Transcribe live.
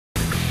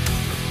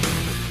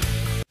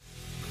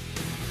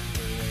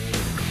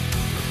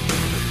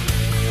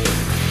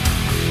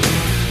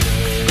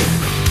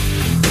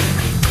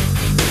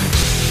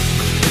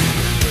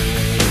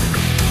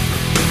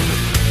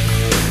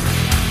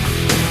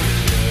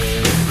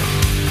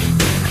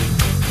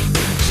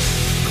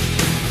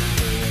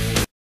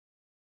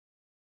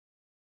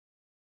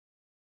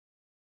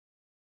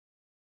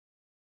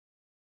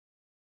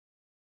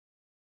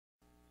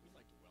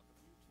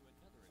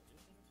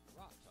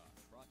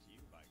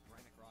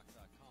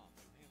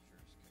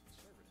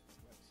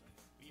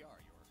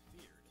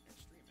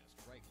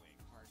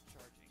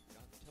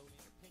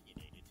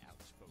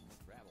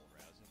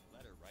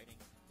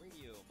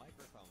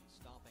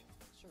microphone-stomping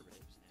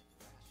conservatives and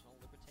rational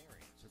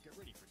libertarians. So get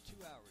ready for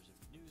 2 hours of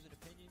news and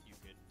opinion you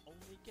can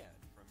only get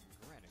from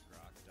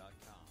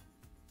GrokTALK.com.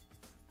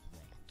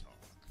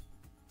 GrokTALk.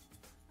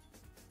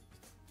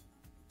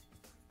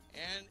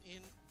 And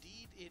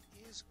indeed, it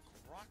is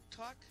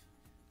GrokTALk.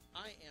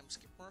 I am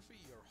Skip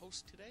Murphy, your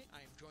host today.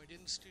 I am joined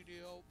in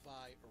studio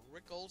by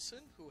Rick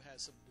Olson, who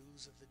has some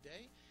news of the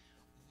day.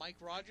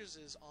 Mike Rogers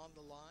is on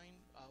the line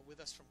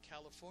with us from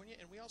California,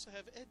 and we also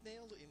have Ed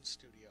Nail in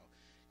studio.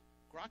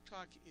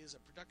 GrokTALk is a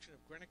production of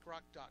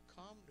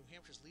GrokTALK.com, New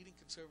Hampshire's leading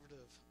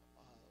conservative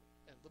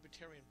and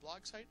libertarian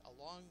blog site,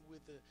 along with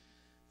the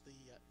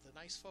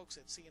nice folks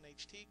at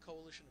CNHT,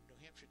 Coalition of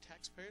New Hampshire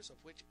Taxpayers, of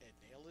which Ed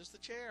Nail is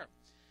the chair.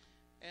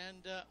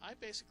 And I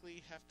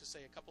basically have to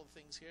say a couple of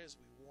things here as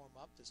we warm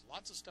up. There's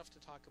lots of stuff to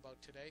talk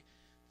about today.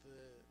 The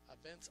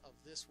events of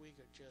this week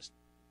are just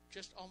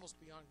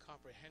almost beyond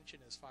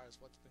comprehension as far as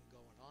what's been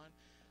going on.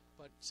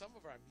 But some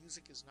of our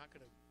music is not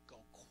going to go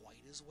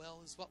quite as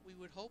well as what we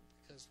would hope,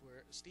 because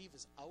Steve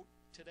is out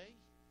today,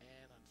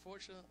 and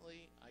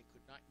unfortunately I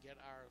could not get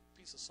our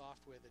piece of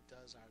software that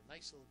does our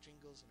nice little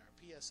jingles and our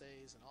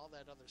PSAs and all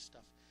that other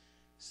stuff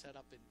set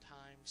up in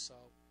time.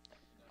 So,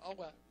 oh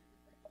well.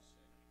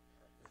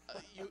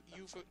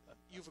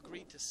 You've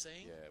agreed to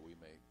sing? Yeah, we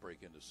may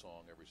break into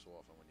song every so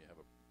often when you have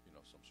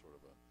some sort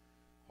of a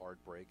hard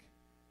break.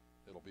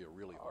 It'll be a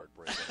really hard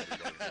break.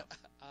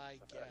 I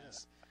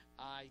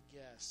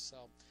guess.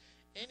 So,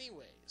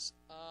 anyways,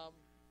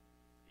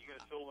 you gonna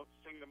still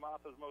sing the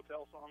Martha's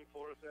Motel song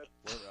for us, Ed?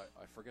 Well,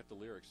 I forget the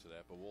lyrics to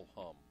that, but we'll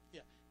hum.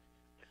 Yeah.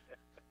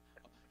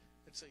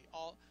 Let's see.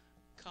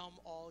 Come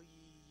all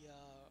ye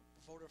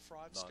voter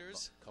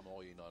fraudsters. Come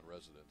all ye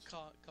non-residents.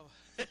 Come.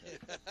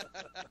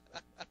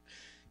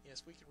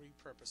 Yes, we can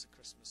repurpose a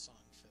Christmas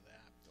song for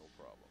that. No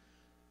problem.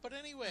 But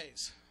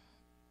anyways,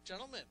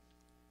 gentlemen,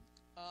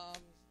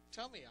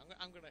 tell me.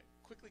 I'm going to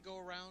quickly go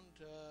around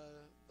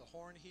the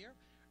horn here.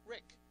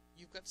 Rick,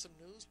 you've got some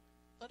news.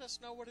 Let us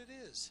know what it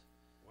is.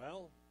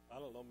 Well, I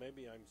don't know.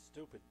 Maybe I'm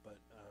stupid, but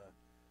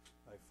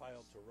I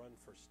filed to run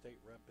for state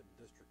rep in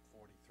District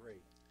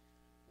 43.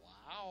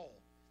 Wow,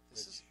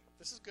 this is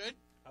good.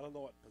 I don't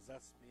know what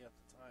possessed me at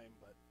the time,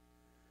 but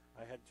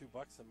I had $2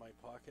 in my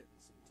pocket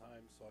and some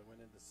time, so I went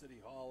into City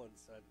Hall and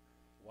said,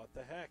 "What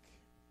the heck?"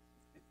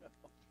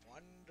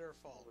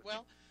 Wonderful.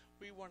 Well,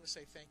 we want to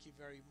say thank you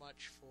very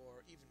much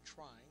for even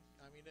trying.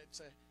 I mean,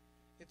 it's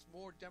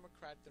more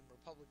Democrat than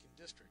Republican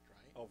district,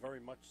 right? Oh, very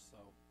much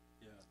so.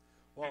 Yeah.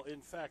 Well,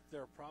 in fact,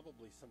 there are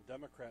probably some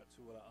Democrats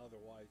who would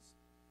otherwise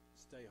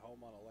stay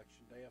home on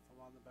Election Day if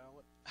I'm on the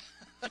ballot.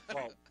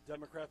 Well,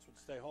 Democrats would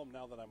stay home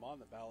now that I'm on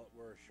the ballot.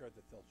 We're assured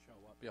that they'll show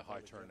up. Be a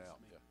high turnout.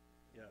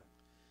 Yeah.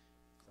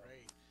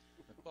 Great.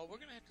 Well, we're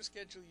going to have to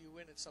schedule you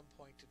in at some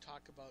point to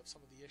talk about some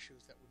of the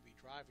issues that would be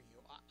driving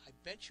you. I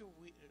bet you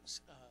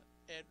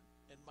Ed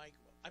and Mike,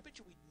 I bet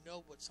you we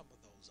know what some of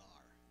those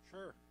are.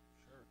 Sure.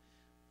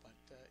 But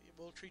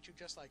we'll treat you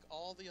just like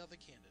all the other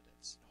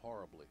candidates.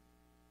 Horribly.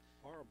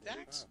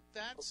 That's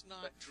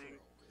not true.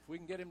 If we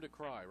can get him to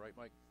cry, right,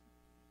 Mike?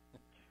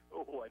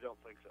 Oh, I don't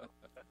think so.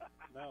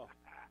 No.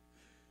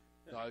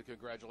 No,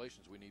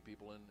 congratulations. We need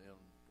people in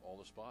all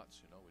the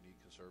spots. We need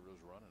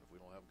conservatives running. If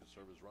we don't have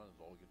conservatives running,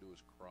 all we can do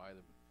is cry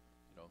them,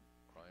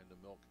 cry into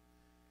milk.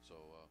 So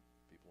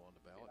people on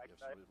the ballot, you have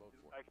somebody to vote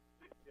for. I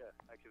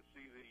can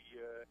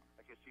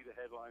see the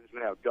headlines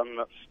now. Gun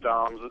nut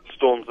storms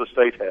the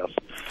State House.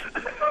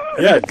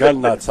 Yeah,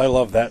 gun nuts. I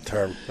love that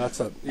term.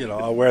 That's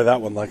I'll wear that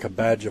one like a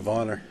badge of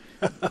honor.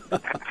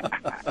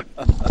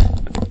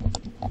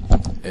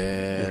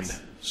 And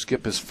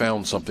Skip has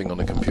found something on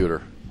the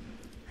computer.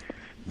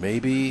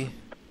 Maybe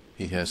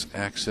he has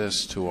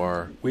access to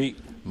our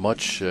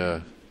much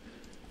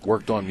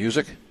worked on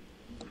music.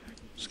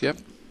 Skip?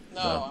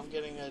 No. I'm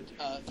getting a...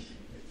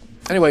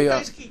 Anyway,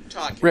 guys keep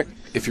talking. Rick,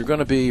 if you're going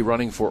to be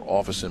running for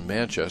office in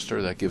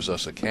Manchester, that gives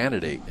us a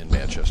candidate in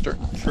Manchester.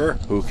 Sure.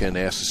 Who can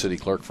ask the city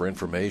clerk for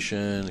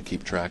information,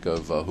 keep track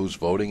of who's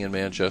voting in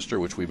Manchester,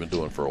 which we've been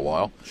doing for a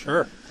while.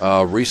 Sure.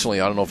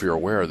 Recently, I don't know if you're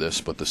aware of this,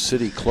 but the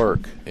city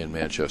clerk in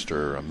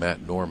Manchester,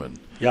 Matt Norman,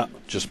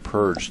 just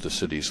purged the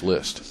city's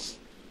list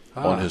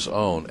on his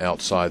own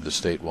outside the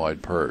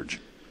statewide purge.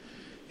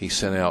 He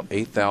sent out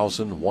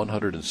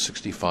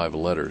 8,165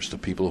 letters to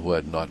people who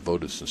had not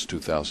voted since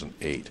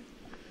 2008.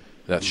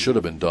 That should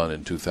have been done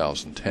in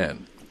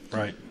 2010.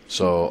 Right.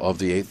 So of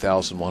the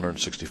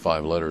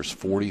 8,165 letters,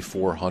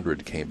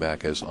 4,400 came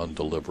back as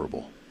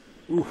undeliverable.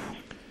 Oof.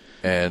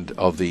 And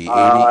of the 80...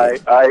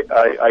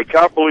 I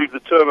can't believe the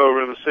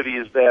turnover in the city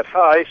is that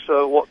high,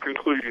 so what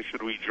conclusion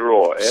should we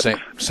draw, Ed?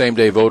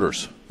 Same-day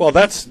voters. Well,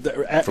 that's...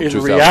 in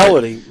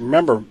reality,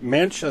 remember,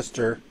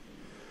 Manchester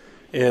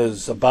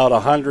is about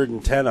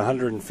 110,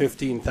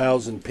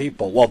 115,000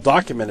 people. Well,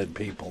 documented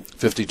people.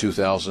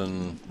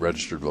 52,000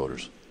 registered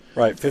voters.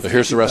 Right. So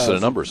here's the rest of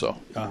the numbers, though.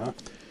 Uh-huh.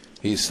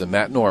 He's the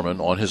Matt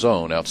Norman on his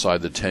own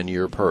outside the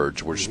 10-year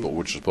purge, which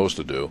is supposed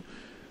to do,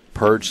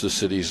 purged the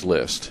city's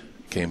list,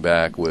 came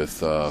back with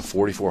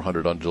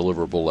 4,400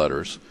 undeliverable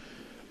letters.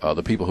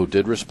 The people who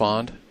did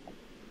respond,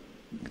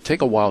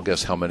 take a wild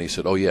guess how many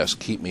said, "Oh yes,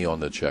 keep me on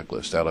the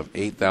checklist." Out of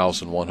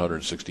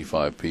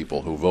 8,165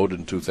 people who voted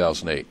in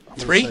 2008,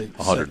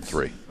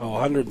 103. Oh,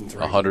 103.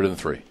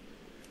 103.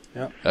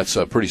 Yeah. That's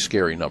a pretty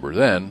scary number.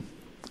 Then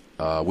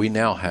we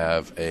now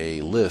have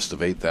a list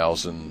of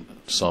 8,000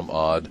 some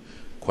odd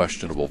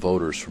questionable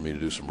voters for me to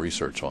do some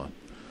research on.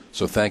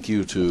 So thank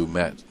you to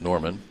Matt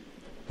Norman,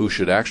 who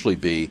should actually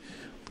be,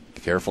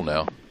 careful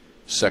now,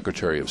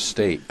 Secretary of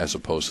State as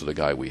opposed to the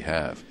guy we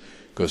have.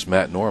 Because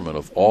Matt Norman,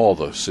 of all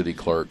the city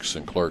clerks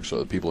and clerks, or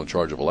the people in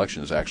charge of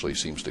elections, actually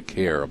seems to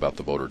care about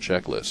the voter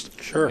checklist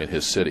in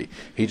his city.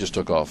 He just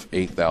took off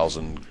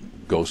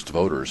 8,000 ghost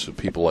voters that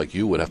people like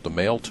you would have to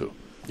mail to.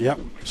 Yep.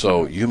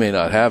 So you may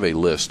not have a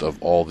list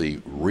of all the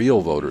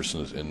real voters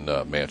in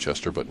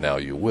Manchester, but now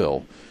you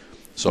will.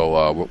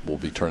 So we'll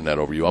be turning that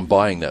over to you. I'm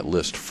buying that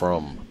list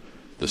from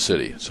the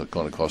city. It's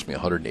going to cost me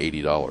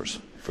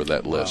 $180 for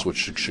that list, which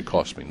should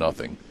cost me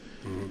nothing.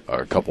 Or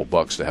a couple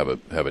bucks to have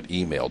it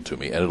emailed to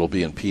me, and it'll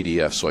be in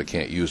PDF, so I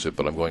can't use it,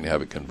 but I'm going to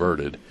have it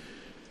converted.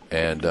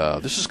 And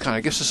this is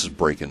I guess this is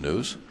breaking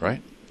news,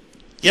 right?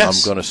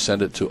 Yes. I'm going to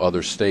send it to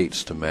other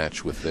states to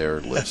match with their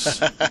lists.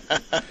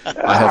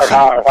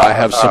 I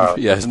have some.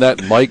 Yeah, isn't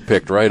that Mike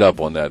picked right up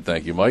on that?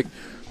 Thank you, Mike.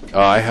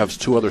 I have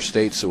 2 other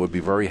states that would be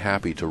very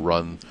happy to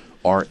run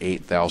our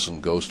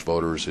 8,000 ghost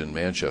voters in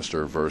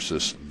Manchester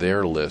versus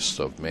their lists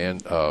of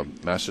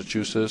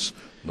Massachusetts,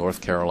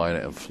 North Carolina,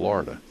 and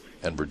Florida,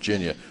 and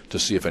Virginia, to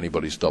see if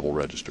anybody's double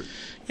registered.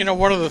 You know,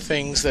 one of the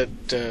things that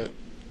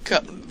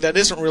that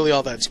isn't really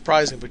all that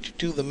surprising, but you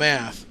do the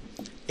math.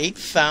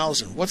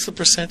 8,000. What's the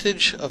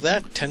percentage of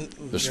that?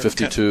 There's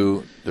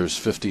 52. There's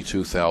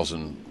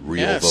 52,000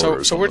 real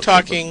voters. So we're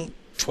talking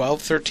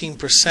 12,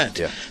 13%.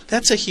 Yeah.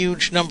 That's a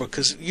huge number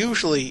because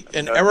usually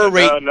an error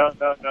rate.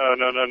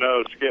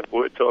 No, Skip.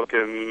 We're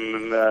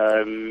talking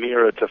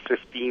nearer to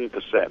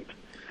 15%.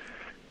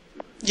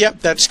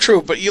 Yep, that's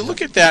true. But you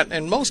look at that,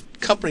 and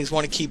most companies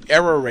want to keep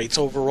error rates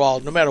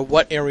overall, no matter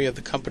what area of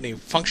the company,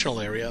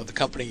 functional area of the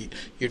company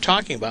you're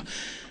talking about,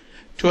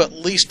 to at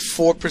least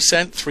 4%,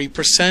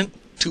 3%,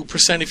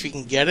 2% if you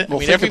can get it. Well,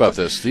 think about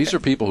this. These are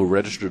people who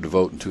registered to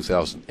vote in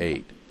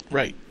 2008.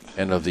 Right.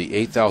 And of the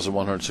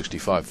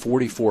 8,165,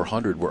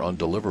 4,400 were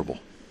undeliverable.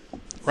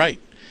 Right.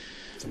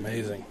 It's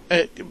amazing.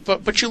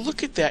 But you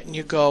look at that and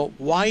you go,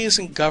 why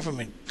isn't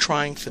government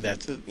trying for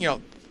that?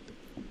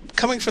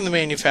 Coming from the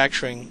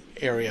manufacturing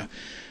area,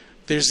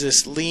 there's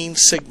this lean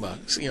sigma,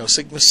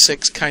 Sigma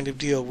 6 kind of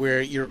deal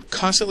where you're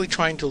constantly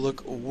trying to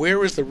look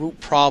where is the root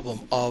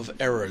problem of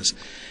errors.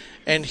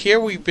 And here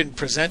we've been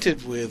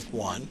presented with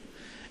one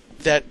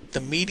that the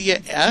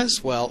media,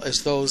 as well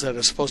as those that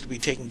are supposed to be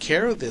taking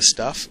care of this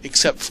stuff,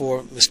 except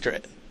for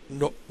Mr.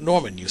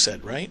 Norman, you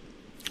said, right?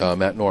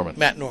 Matt Norman.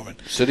 Matt Norman.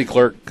 City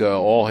Clerk,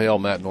 all hail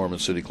Matt Norman,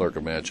 City Clerk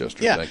of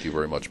Manchester. Yeah. Thank you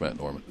very much, Matt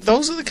Norman.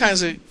 Those are the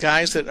kinds of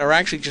guys that are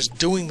actually just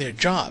doing their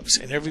jobs,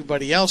 and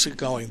everybody else is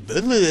going,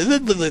 blah, blah, blah,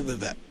 blah, blah,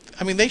 blah.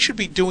 I mean, they should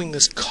be doing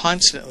this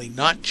constantly,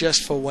 not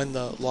just for when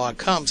the law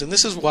comes. And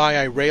this is why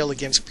I rail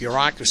against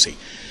bureaucracy.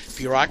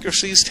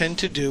 Bureaucracies tend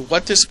to do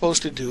what they're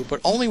supposed to do, but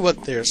only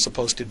what they're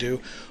supposed to do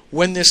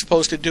when they're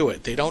supposed to do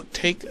it. They don't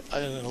take,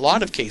 in a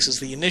lot of cases,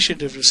 the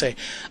initiative to say,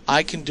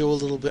 I can do a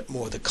little bit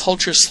more. The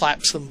culture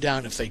slaps them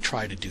down if they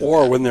try to do that.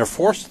 Or when they're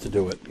forced to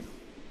do it.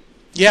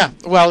 Yeah,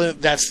 well,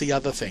 that's the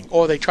other thing.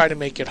 Or they try to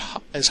make it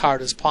as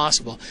hard as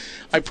possible.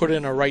 I put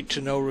in a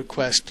right-to-know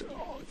request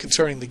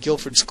concerning the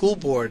Guilford School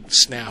Board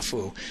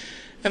snafu,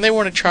 and they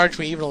want to charge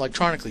me, even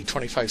electronically,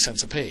 25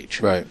 cents a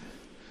page. Right.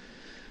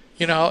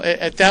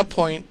 At that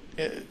point,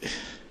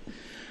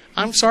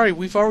 I'm sorry,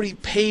 we've already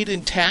paid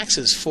in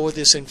taxes for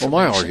this information.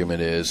 Well, my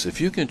argument is,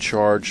 if you can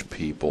charge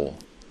people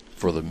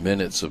for the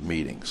minutes of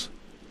meetings,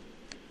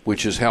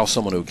 which is how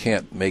someone who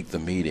can't make the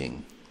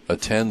meeting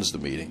attends the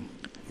meeting,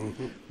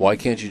 why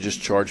can't you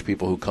just charge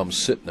people who come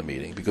sit in the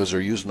meeting? Because they're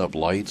using up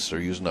lights, they're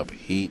using up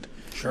heat,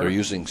 they're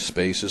using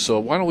spaces. So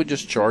why don't we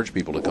just charge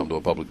people to come to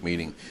a public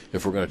meeting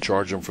if we're going to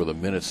charge them for the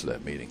minutes of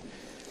that meeting?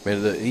 I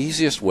mean, the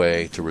easiest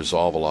way to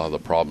resolve a lot of the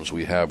problems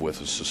we have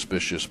with a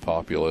suspicious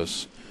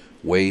populace,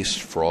 waste,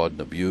 fraud,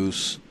 and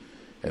abuse,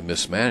 and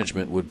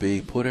mismanagement would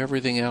be put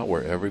everything out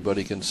where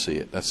everybody can see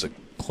it. That's the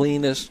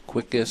cleanest,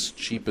 quickest,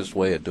 cheapest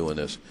way of doing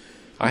this.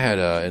 I had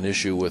an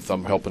issue with,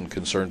 I'm helping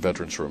Concerned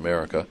Veterans for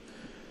America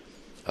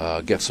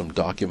get some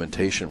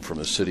documentation from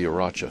the city of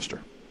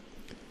Rochester.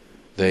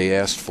 They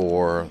asked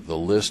for the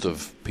list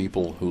of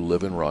people who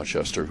live in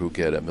Rochester who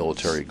get a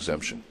military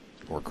exemption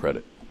or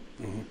credit.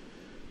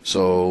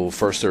 So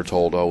first they're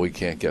told, oh, we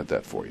can't get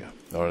that for you.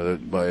 Or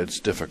it's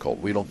difficult.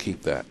 We don't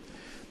keep that.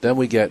 Then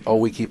we get, oh,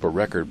 we keep a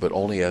record, but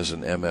only as an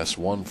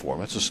MS-1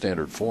 form. That's a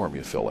standard form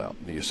you fill out.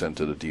 You send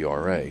to the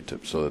DRA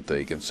so that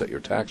they can set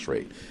your tax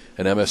rate.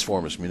 An MS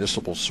form is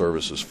Municipal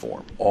Services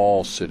Form.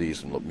 All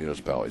cities and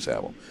municipalities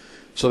have them.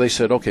 So they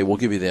said, okay, we'll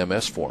give you the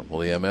MS form.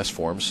 Well, the MS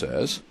form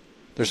says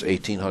there's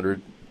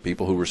 1,800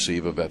 people who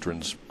receive a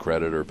veteran's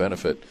credit or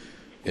benefit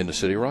in the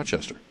city of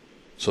Rochester.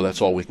 So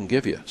that's all we can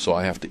give you. So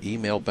I have to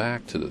email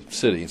back to the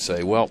city and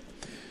say, well,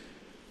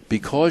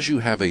 because you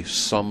have a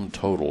sum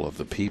total of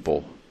the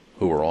people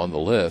who are on the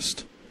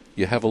list,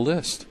 You have a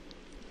list.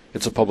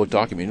 It's a public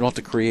document. You don't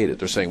have to create it.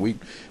 They're saying we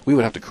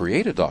would have to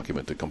create a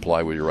document to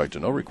comply with your right to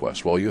know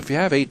request. Well, if you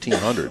have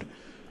 1,800,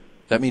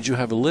 that means you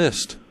have a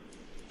list.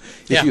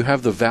 If you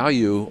have the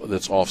value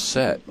that's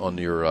offset on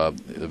your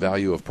the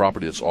value of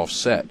property that's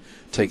offset,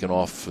 taken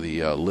off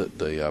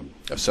the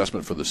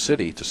assessment for the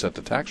city to set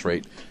the tax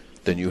rate,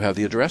 then you have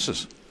the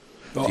addresses.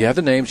 Well, You have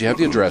the names, you have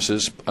the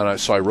addresses, and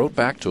so I wrote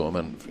back to them,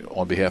 and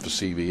on behalf of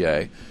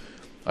CVA,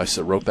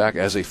 wrote back,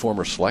 as a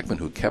former selectman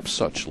who kept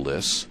such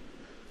lists,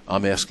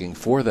 I'm asking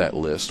for that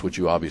list, which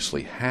you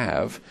obviously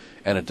have,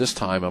 and at this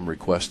time I'm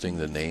requesting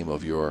the name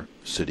of your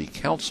city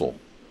council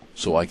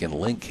so I can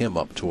link him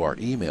up to our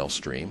email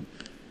stream,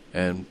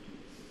 and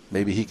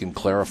maybe he can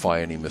clarify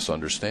any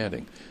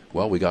misunderstanding.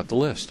 Well, we got the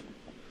list.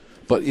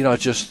 But,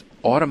 just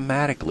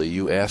automatically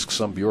you ask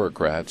some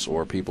bureaucrats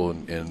or people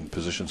in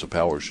positions of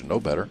power who should know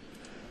better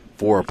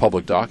for a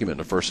public document.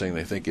 The first thing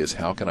they think is,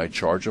 how can I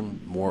charge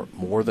him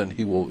more than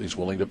he's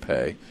willing to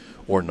pay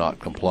or not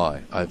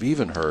comply? I've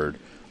even heard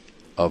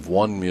of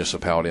one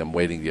municipality, I'm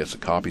waiting to get some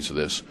copies of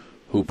this,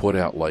 who put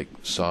out like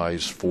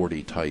size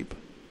 40 type,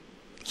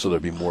 so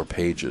there'd be more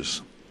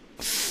pages.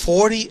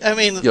 40? I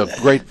mean...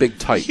 great big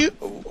type.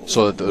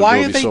 So that there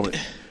would be so many...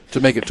 To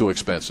make it too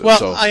expensive. Well,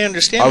 so I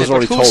understand I was that,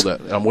 already told that.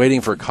 I'm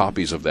waiting for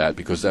copies of that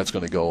because that's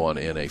going to go on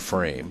in a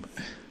frame.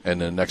 And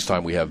then next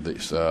time we have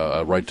this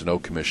Right to Know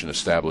Commission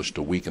established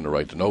to weaken the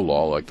Right to Know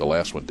law, like the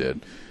last one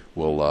did,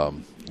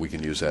 we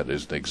can use that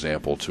as an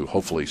example to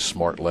hopefully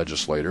smart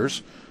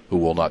legislators who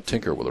will not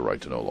tinker with the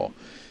Right to Know law.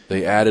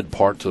 They added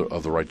part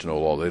of the Right to Know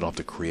law. They don't have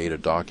to create a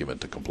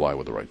document to comply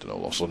with the Right to Know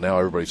law. So now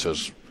everybody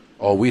says,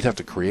 oh, we'd have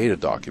to create a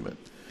document.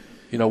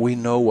 We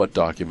know what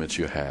documents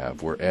you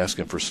have. We're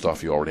asking for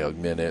stuff you already have,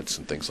 minutes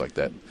and things like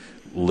that,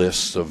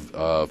 lists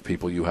of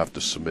people you have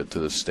to submit to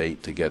the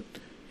state to get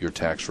your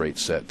tax rate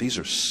set. These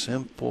are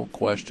simple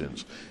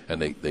questions,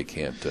 and they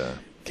can't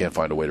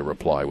find a way to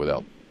reply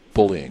without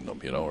bullying them,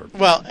 Or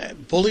well,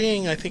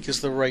 bullying, I think,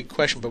 is the right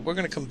question, but we're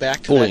going to come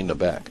back to bullying that.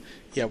 the back.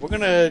 Yeah, we're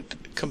going to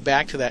come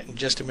back to that in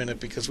just a minute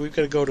because we've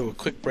got to go to a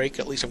quick break.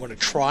 At least I'm going to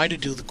try to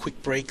do the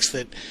quick breaks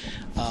that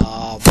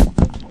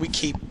we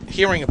keep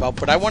hearing about,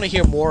 but I want to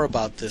hear more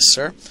about this,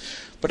 sir.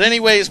 But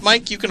anyways,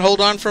 Mike, you can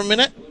hold on for a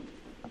minute?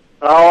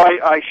 Oh,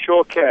 I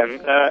sure can.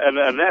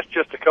 And that's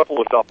just a couple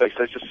of topics.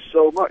 There's just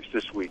so much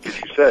this week, as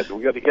you said.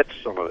 We've got to get to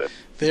some of it.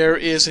 There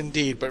is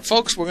indeed. But,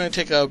 folks, we're going to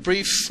take a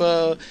brief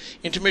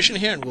intermission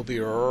here, and we'll be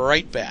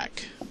right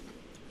back.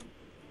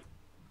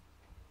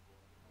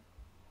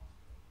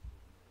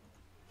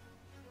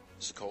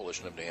 This is the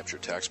Coalition of New Hampshire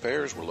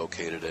Taxpayers. We're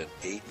located at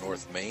 8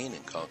 North Main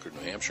in Concord,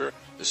 New Hampshire.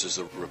 This is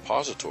a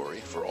repository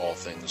for all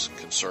things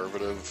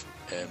conservative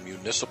and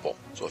municipal.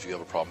 So if you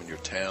have a problem in your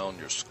town,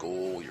 your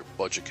school, your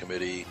budget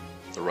committee,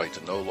 the Right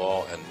to Know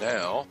law, and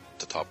now at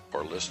the top of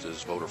our list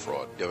is voter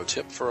fraud. You have a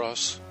tip for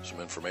us,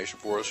 some information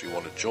for us, you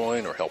want to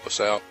join or help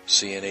us out,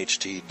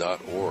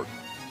 cnht.org.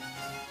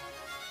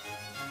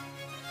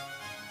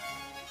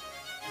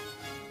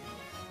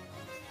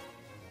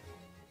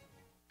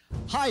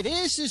 Hi,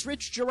 this is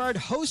Rich Gerard,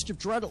 host of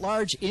Gerard at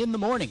Large in the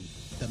Morning,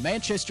 the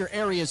Manchester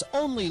area's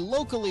only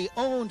locally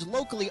owned,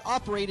 locally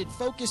operated,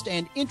 focused,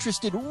 and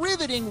interested,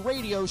 riveting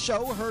radio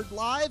show, heard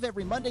live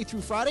every Monday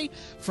through Friday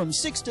from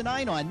 6 to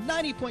 9 on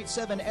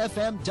 90.7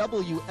 FM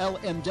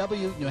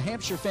WLMW, New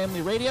Hampshire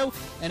Family Radio,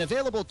 and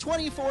available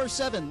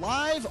 24/7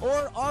 live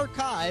or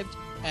archived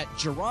at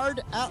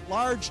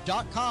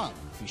GerardAtLarge.com.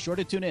 Be sure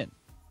to tune in.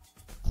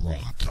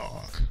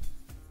 GrokTALK.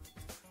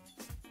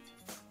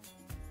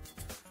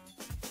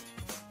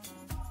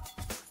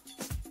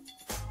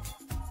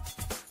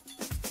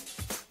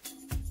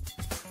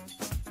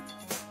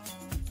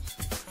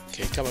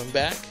 Coming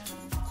back.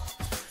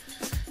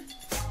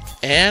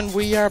 And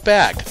we are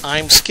back.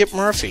 I'm Skip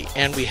Murphy,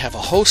 and we have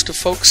a host of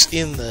folks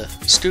in the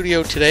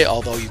studio today,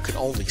 although you can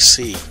only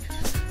see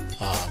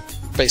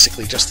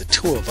basically just the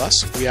two of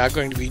us. We are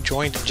going to be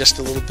joined in just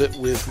a little bit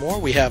with more.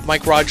 We have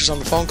Mike Rogers on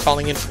the phone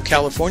calling in from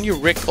California,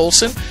 Rick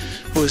Olson,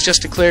 who has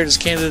just declared his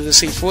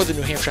candidacy for the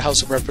New Hampshire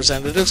House of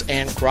Representatives,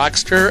 and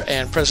Grokster,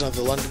 and president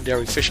of the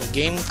Londonderry Fish and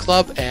Game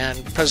Club,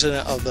 and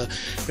president of the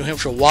New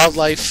Hampshire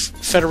Wildlife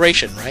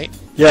Federation, right?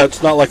 Yeah,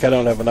 it's not like I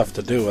don't have enough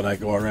to do when I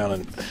go around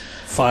and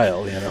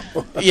file,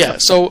 Yeah,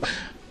 so,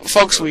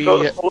 folks, we...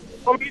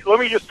 let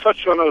me just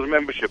touch on those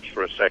memberships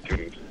for a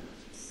second.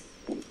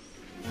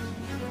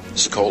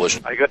 It's the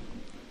Coalition. I got...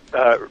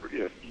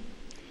 yeah.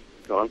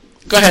 Go on.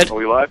 Go ahead. Are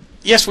we live?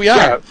 Yes, we are.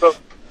 Yeah,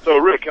 so,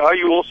 Rick, are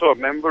you also a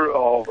member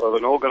of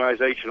an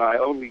organization I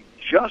only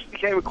just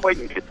became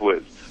acquainted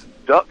with,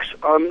 Ducks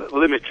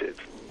Unlimited?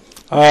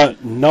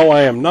 No,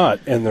 I am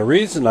not. And the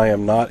reason I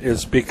am not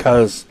is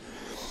because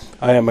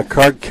I am a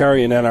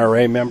card-carrying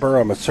NRA member.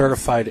 I'm a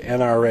certified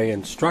NRA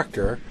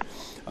instructor.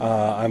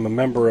 I'm a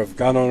member of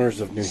Gun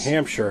Owners of New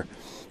Hampshire.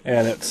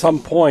 And at some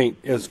point,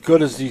 as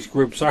good as these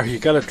groups are, you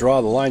got to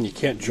draw the line. You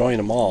can't join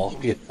them all,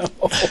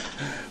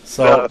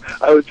 So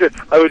I was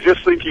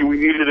just thinking we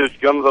needed a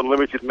Guns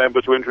Unlimited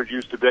member to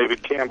introduce to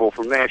David Campbell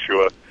from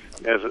Nashua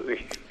as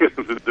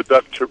the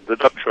duck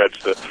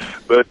treadster.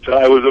 But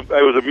I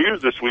was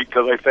amused this week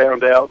because I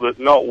found out that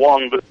not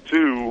one but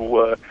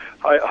two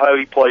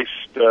highly placed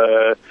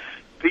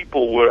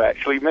people were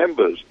actually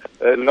members,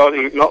 not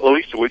the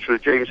least of which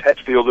was James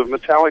Hetfield of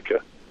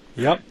Metallica.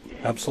 Yep,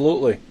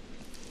 absolutely.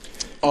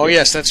 Oh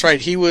yes, that's right.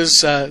 He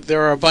was.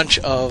 There are a bunch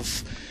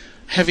of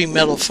heavy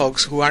metal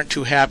folks who aren't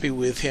too happy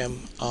with him.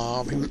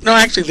 No,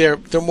 actually,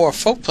 they're more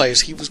folk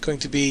players. He was going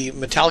to be.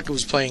 Metallica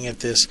was playing at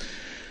this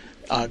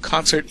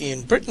concert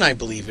in Britain, I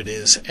believe it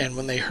is. And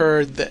when they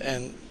heard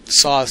and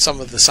saw some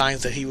of the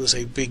signs that he was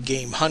a big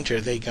game hunter,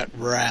 they got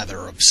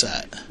rather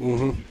upset.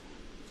 Mm-hmm.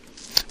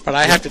 But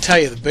I have to tell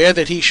you, the bear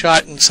that he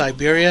shot in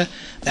Siberia,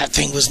 that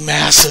thing was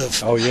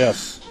massive. Oh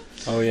yes.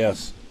 Oh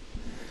yes.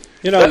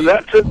 You know,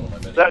 That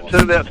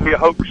turned out to be a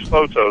hoax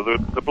photo.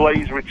 The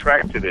Blaze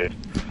retracted it.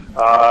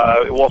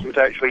 It wasn't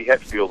actually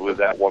Hetfield with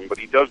that one, but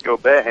he does go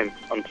bear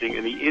hunting,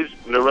 and he is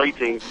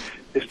narrating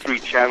History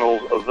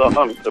Channel's The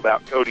Hunt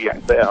about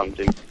Kodiak bear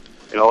hunting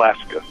in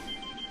Alaska.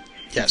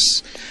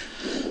 Yes.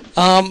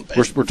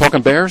 We're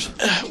talking bears?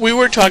 We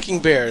were talking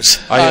bears.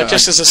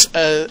 Just as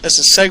a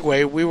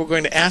segue, we were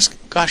going to ask.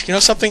 Gosh, you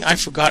know something?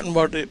 I've forgotten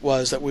what it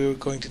was that we were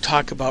going to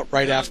talk about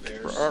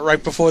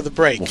right before the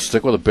break. We'll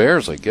stick with the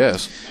bears, I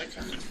guess.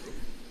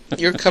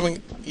 You're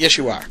coming. Yes,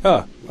 you are.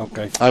 oh,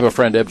 okay. I have a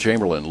friend, Eb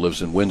Chamberlain,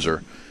 lives in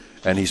Windsor,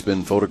 and he's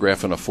been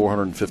photographing a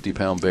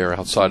 450-pound bear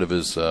outside of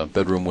his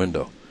bedroom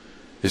window.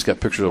 He's got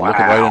pictures of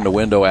looking right in the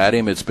window at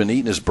him. It's been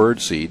eating his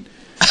bird seed,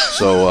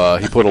 so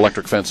he put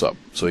electric fence up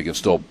so he can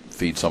still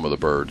feed some of the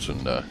birds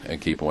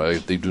and keep them away.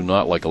 They do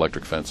not like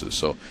electric fences,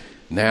 so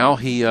now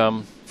he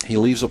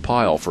leaves a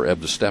pile for Eb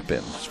to step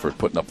in for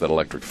putting up that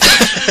electric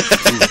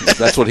fence.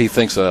 That's what he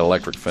thinks of that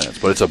electric fence,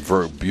 but it's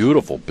a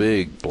beautiful,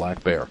 big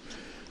black bear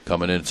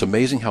coming in. It's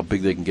amazing how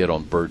big they can get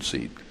on bird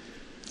seed.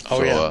 Oh,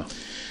 so, yeah.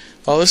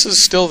 Well, this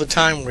is still the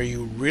time where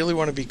you really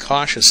want to be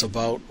cautious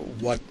about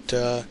what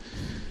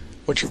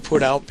you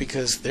put out,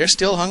 because they're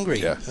still hungry.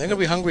 Yeah. They're going to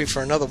be hungry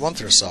for another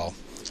month or so.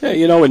 Yeah,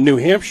 you know, in New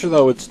Hampshire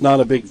though, it's not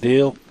a big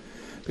deal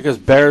because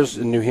bears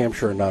in New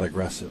Hampshire are not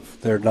aggressive.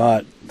 They're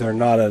not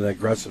an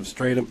aggressive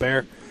strain of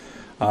bear.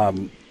 I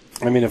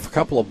mean, if a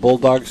couple of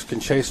bulldogs can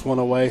chase one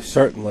away,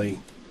 certainly,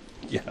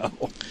 you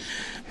know,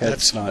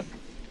 it's not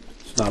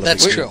a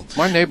That's big true. deal.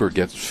 My neighbor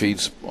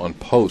gets on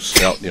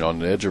posts out, on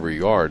the edge of her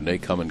yard, and they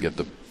come and get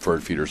the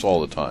bird feeders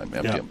all the time,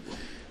 empty them.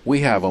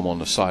 We have them on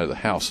the side of the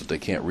house that they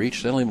can't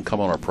reach. They don't even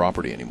come on our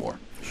property anymore.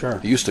 Sure.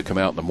 They used to come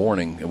out in the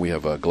morning, and we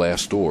have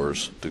glass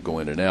doors to go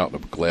in and out,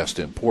 and a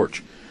glassed-in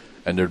porch,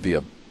 and there'd be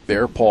a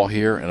bear paw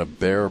here and a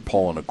bear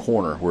paw in a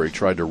corner where he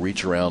tried to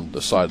reach around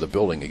the side of the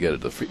building and get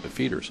at the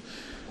feeders.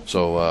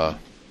 So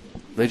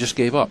they just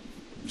gave up.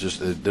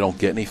 They don't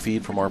get any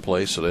feed from our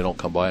place, so they don't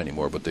come by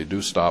anymore. But they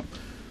do stop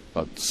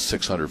about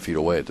 600 feet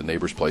away at the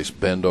neighbor's place,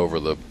 bend over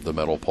the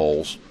metal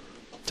poles,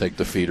 take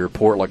the feeder,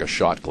 pour it like a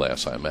shot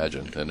glass, I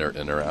imagine, and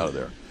they're out of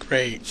there.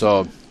 Great.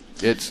 So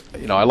it's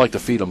I like to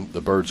feed them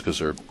the birds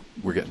because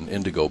we're getting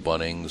indigo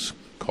bunnings,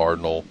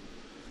 cardinal.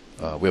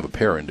 We have a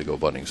pair of indigo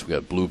bunnings. We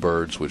got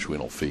bluebirds, which we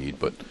don't feed,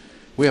 but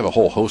we have a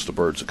whole host of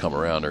birds that come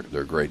around.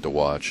 They're great to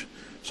watch.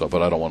 So,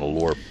 but I don't want to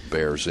lure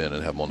bears in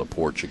and have them on the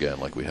porch again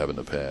like we have in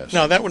the past.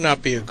 No, that would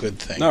not be a good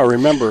thing. No,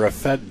 remember, a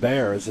fed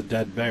bear is a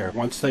dead bear.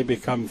 Once they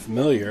become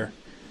familiar,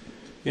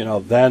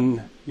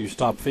 then you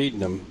stop feeding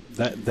them.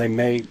 They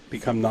may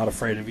become not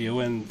afraid of you,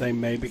 and they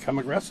may become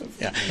aggressive.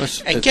 Yeah.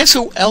 And guess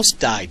who else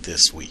died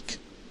this week?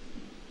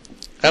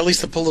 At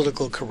least a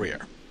political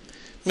career.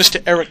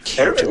 Mr. Eric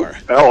Cantor.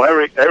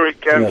 Eric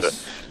Cantor.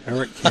 Yes,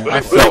 Eric Cantor.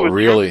 I felt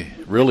really,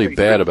 really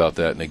bad about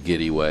that in a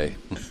giddy way.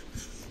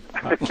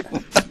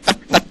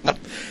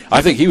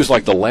 I think he was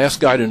like the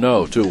last guy to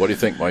know, too. What do you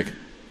think, Mike?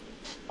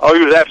 Oh,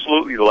 he was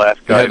absolutely the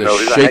last guy to know.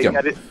 Shake him.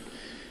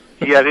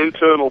 He had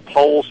internal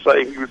polls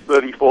saying he was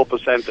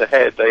 34%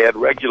 ahead. They had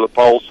regular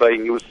polls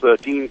saying he was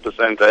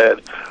 13%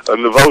 ahead,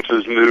 and the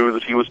voters knew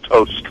that he was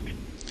toast.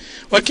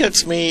 What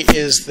gets me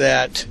is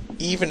that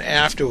even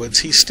afterwards,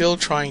 he's still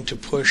trying to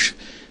push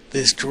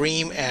this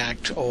DREAM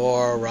Act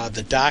or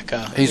the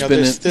DACA.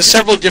 There's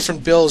several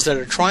different bills that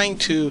are trying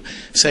to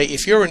say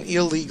if you're an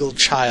illegal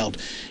child,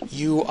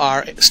 you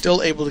are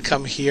still able to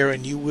come here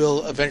and you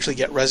will eventually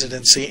get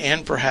residency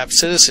and perhaps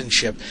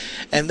citizenship.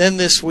 And then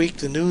this week,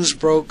 the news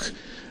broke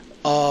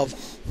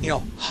of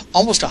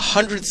almost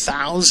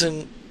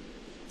 100,000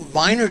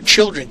 minor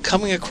children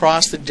coming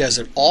across the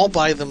desert all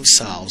by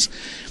themselves.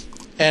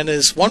 And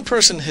as one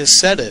person has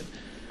said it,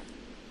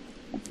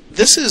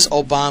 this is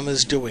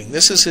Obama's doing.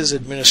 This is his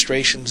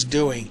administration's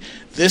doing.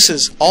 This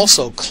is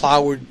also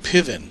Cloward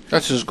Piven.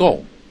 That's his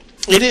goal.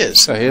 It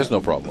is. Yeah, he has no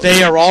problem with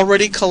They it. are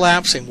already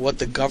collapsing what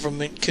the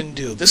government can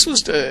do. This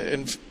was,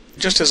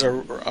 just as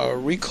a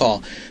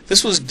recall,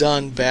 this was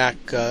done back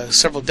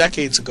several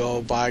decades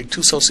ago by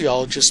two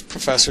sociologist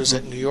professors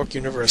at New York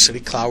University,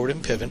 Cloward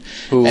and Piven.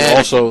 Who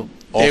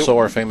also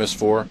are famous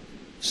for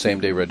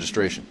same-day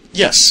registration.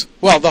 Yes.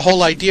 Well, the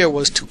whole idea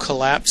was to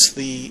collapse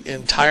the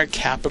entire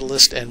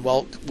capitalist and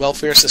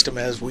welfare system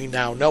as we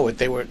now know it.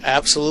 They were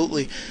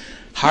absolutely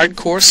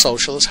hardcore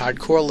socialists,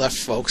 hardcore left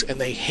folks, and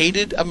they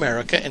hated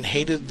America and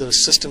hated the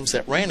systems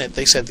that ran it.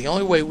 They said the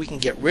only way we can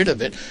get rid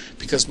of it,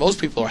 because most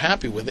people are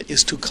happy with it,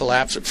 is to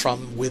collapse it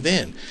from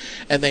within.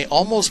 And they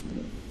almost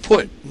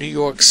put New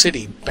York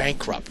City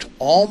bankrupt.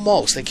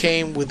 Almost. They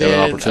came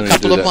within a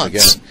couple of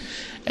months.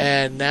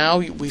 And now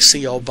we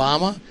see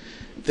Obama,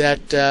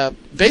 that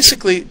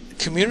basically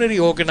community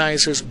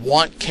organizers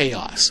want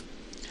chaos.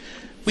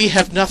 We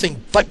have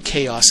nothing but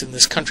chaos in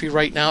this country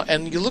right now,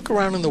 and you look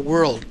around in the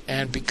world,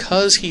 and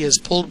because he has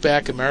pulled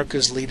back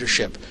America's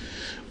leadership,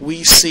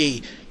 we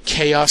see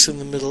chaos in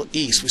the Middle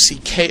East. We see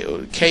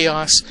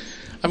chaos.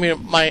 I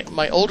mean,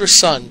 my older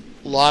son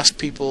lost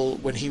people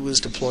when he was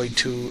deployed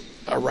to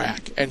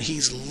Iraq, and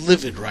he's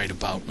livid right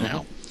about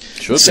now.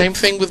 Same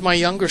thing with my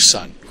younger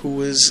son, who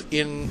was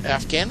in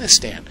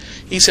Afghanistan.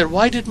 He said,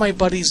 "Why did my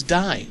buddies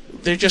die?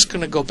 They're just going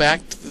to go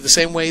back to the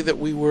same way that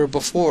we were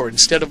before.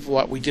 Instead of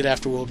what we did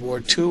after World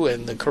War II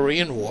and the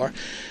Korean War,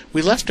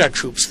 we left our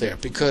troops there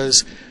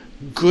because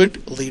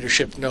good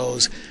leadership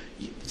knows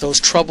those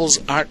troubles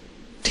aren't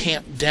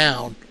tamped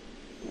down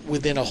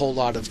within a whole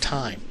lot of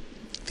time.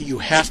 You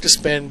have to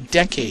spend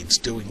decades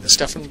doing this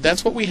stuff, and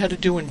that's what we had to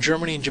do in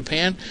Germany and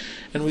Japan,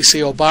 and we see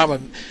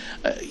Obama.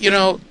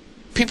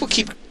 People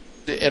keep,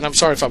 and I'm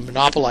sorry if I'm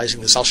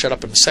monopolizing this, I'll shut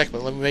up in a second,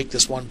 but let me make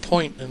this one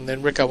point, and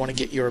then Rick, I want to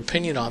get your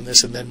opinion on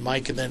this, and then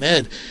Mike, and then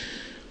Ed.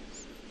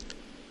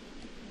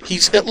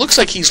 It looks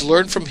like he's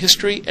learned from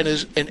history,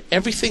 and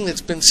everything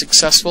that's been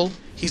successful,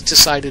 he's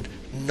decided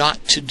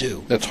not to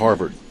do. That's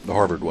Harvard, the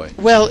Harvard way.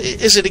 Well,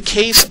 is it a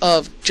case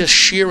of just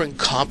sheer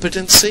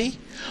incompetency,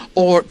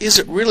 or is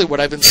it really what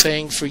I've been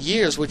saying for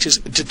years, which is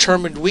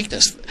determined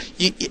weakness?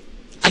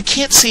 I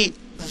can't see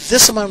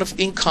this amount of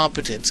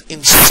incompetence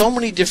in so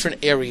many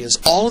different areas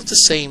all at the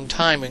same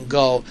time and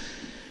go,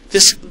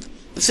 this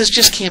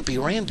just can't be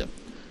random.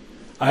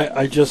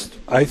 I just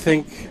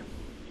think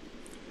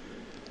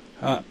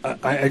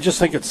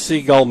it's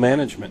seagull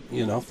management.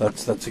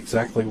 That's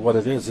exactly what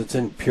it is. It's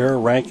in pure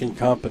rank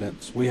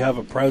incompetence. We have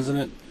a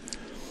president.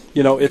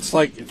 It's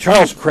like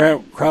Charles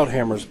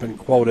Krauthammer's been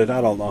quoted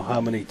I don't know how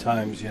many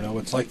times.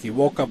 It's like he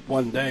woke up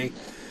one day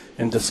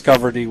and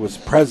discovered he was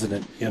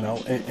president.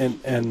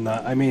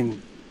 I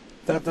mean,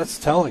 that's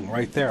telling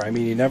right there. I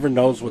mean, he never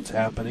knows what's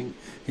happening.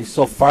 He's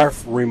so far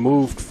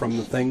removed from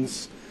the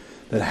things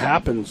that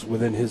happens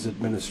within his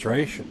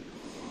administration.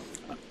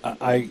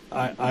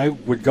 I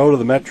would go to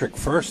the metric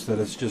first that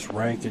it's just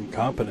rank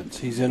incompetence.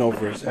 He's in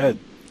over his head.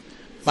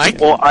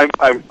 Mike? Well,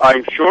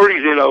 I'm sure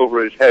he's in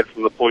over his head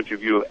from the point of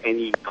view of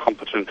any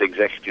competent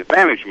executive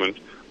management,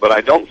 but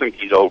I don't think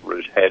he's over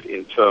his head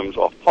in terms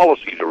of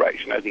policy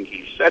direction. I think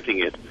he's setting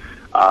it,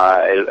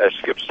 as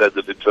Skip said,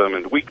 the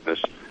determined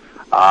weakness.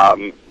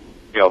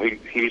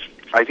 He's,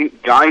 I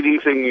think, guiding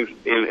things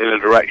in a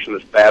direction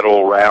that's bad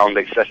all around,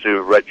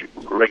 excessive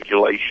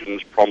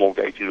regulations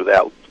promulgated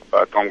without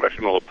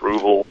congressional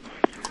approval,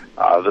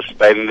 the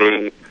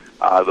spending,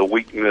 the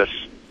weakness.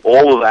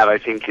 All of that, I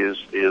think, is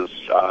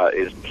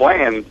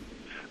planned,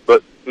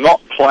 but not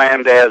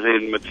planned as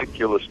in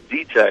meticulous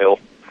detail.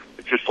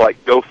 It's just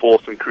like go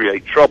forth and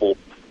create trouble,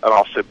 and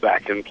I'll sit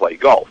back and play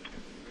golf.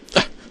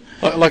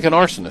 Like an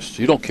arsonist.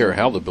 You don't care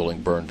how the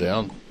building burned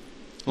down,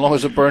 as long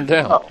as it burned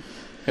down. Oh.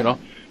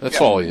 That's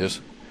all he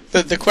is.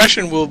 The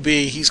question will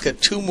be, he's got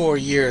 2 more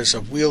years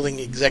of wielding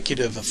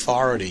executive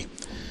authority.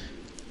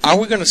 Are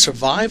we going to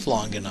survive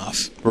long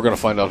enough? We're going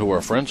to find out who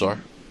our friends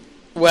are.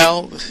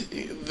 Well,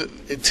 there's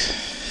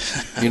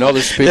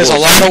a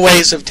lot of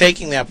ways of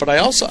taking that, but I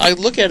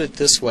look at it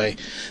this way,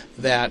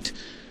 that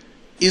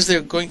is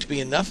there going to be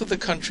enough of the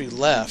country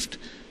left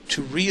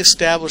to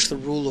reestablish the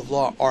rule of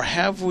law, or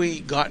have we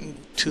gotten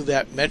to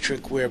that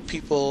metric where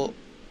people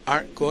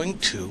aren't going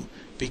to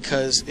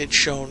because it's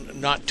shown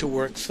not to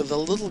work for the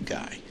little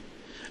guy?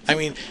 I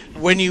mean,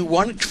 when you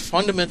want to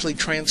fundamentally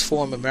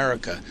transform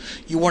America,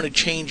 you want to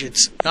change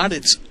not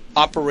its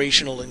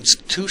operational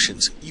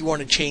institutions, you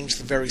want to change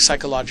the very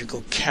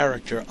psychological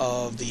character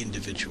of the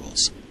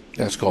individuals.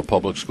 That's called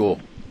public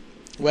school.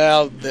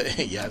 Well,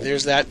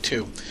 there's that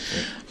too.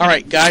 Yeah. All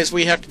right, guys,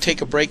 we have to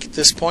take a break at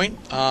this point.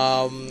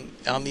 On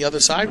the other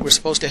side, we're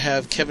supposed to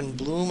have Kevin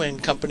Bloom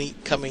and company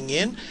coming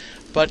in,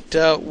 but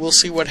we'll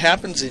see what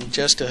happens in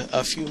just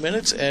a few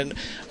minutes. And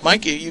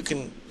Mike, you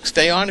can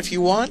stay on if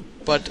you want,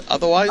 but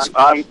otherwise,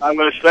 I'm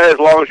going to stay as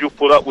long as you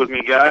put up with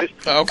me, guys.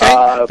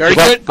 Okay, very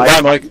good.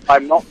 Goodbye, Mike.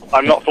 I'm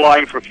not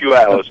flying for a few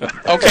hours.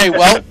 Okay,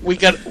 well, we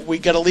got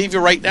to leave you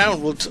right now,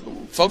 and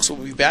folks will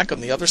be back on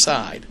the other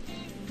side.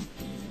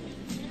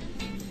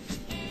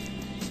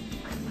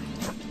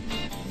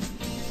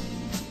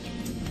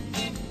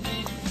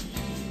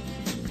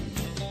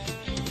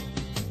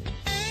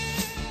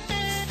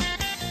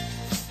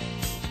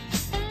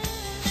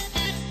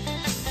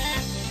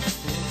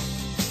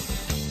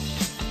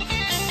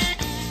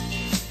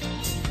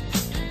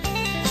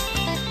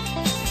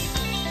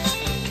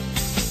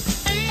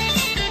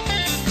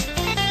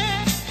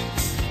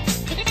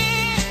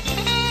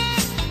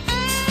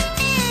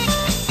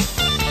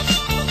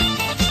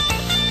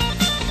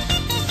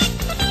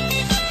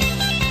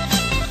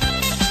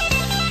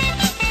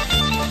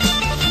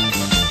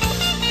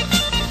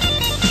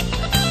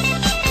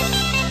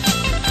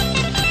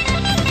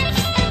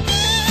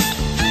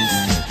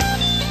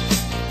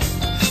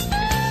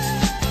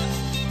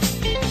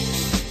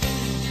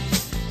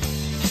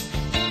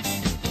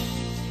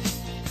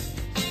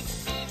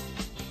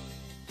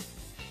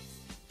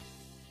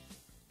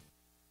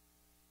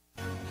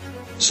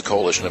 This is a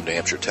coalition of New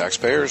Hampshire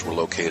taxpayers. We're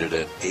located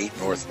at 8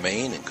 North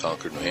Main in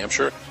Concord, New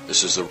Hampshire.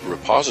 This is a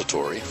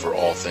repository for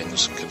all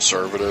things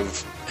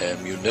conservative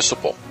and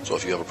municipal. So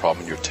if you have a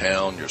problem in your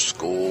town, your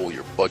school,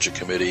 your budget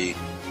committee,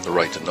 the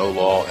right to know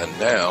law, and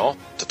now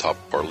at the top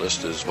of our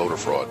list is voter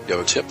fraud. You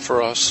have a tip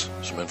for us,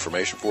 some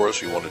information for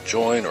us, you want to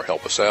join or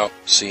help us out,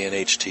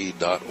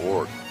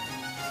 cnht.org.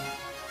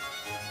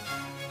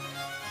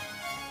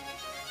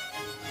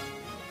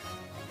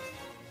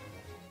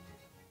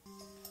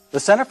 The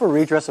Center for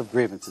Redress of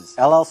Grievances,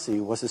 LLC,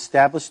 was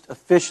established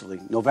officially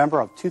November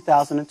of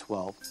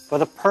 2012 for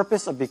the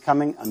purpose of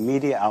becoming a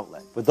media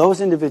outlet for those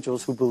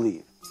individuals who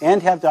believe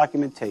and have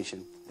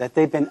documentation that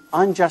they've been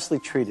unjustly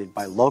treated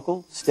by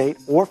local, state,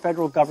 or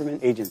federal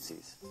government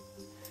agencies.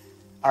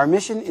 Our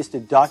mission is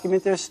to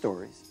document their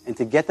stories and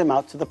to get them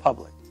out to the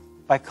public.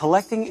 By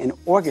collecting and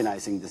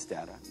organizing this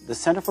data, the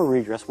Center for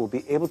Redress will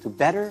be able to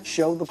better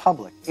show the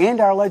public and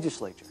our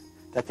legislature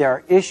that there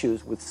are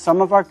issues with some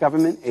of our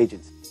government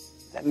agencies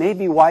that may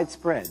be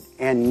widespread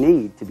and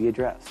need to be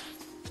addressed.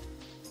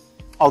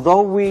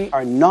 Although we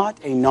are not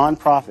a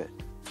nonprofit,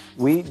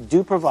 we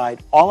do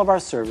provide all of our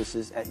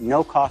services at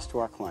no cost to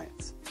our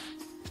clients.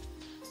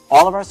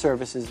 All of our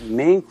services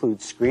may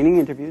include screening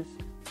interviews,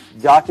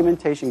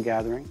 documentation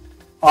gathering,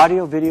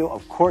 audio-video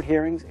of court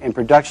hearings, and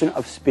production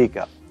of Speak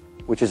Up,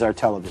 which is our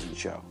television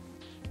show.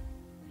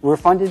 We're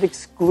funded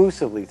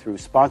exclusively through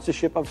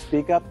sponsorship of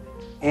Speak Up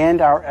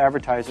and our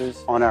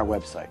advertisers on our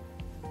website.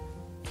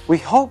 We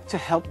hope to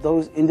help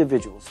those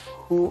individuals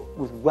who,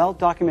 with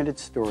well-documented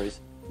stories,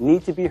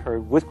 need to be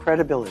heard with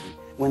credibility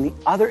when the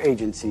other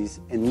agencies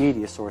and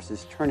media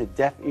sources turn a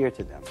deaf ear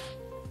to them.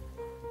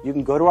 You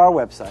can go to our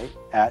website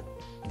at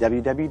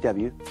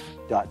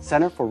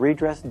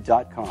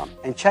www.centerforredress.com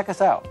and check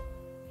us out.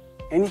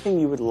 Anything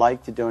you would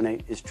like to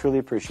donate is truly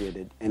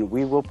appreciated, and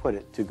we will put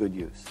it to good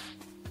use.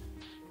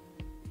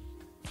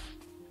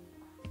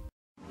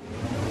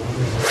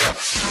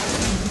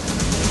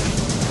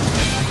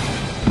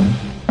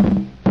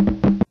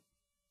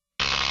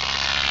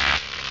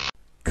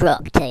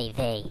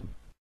 GrokTV.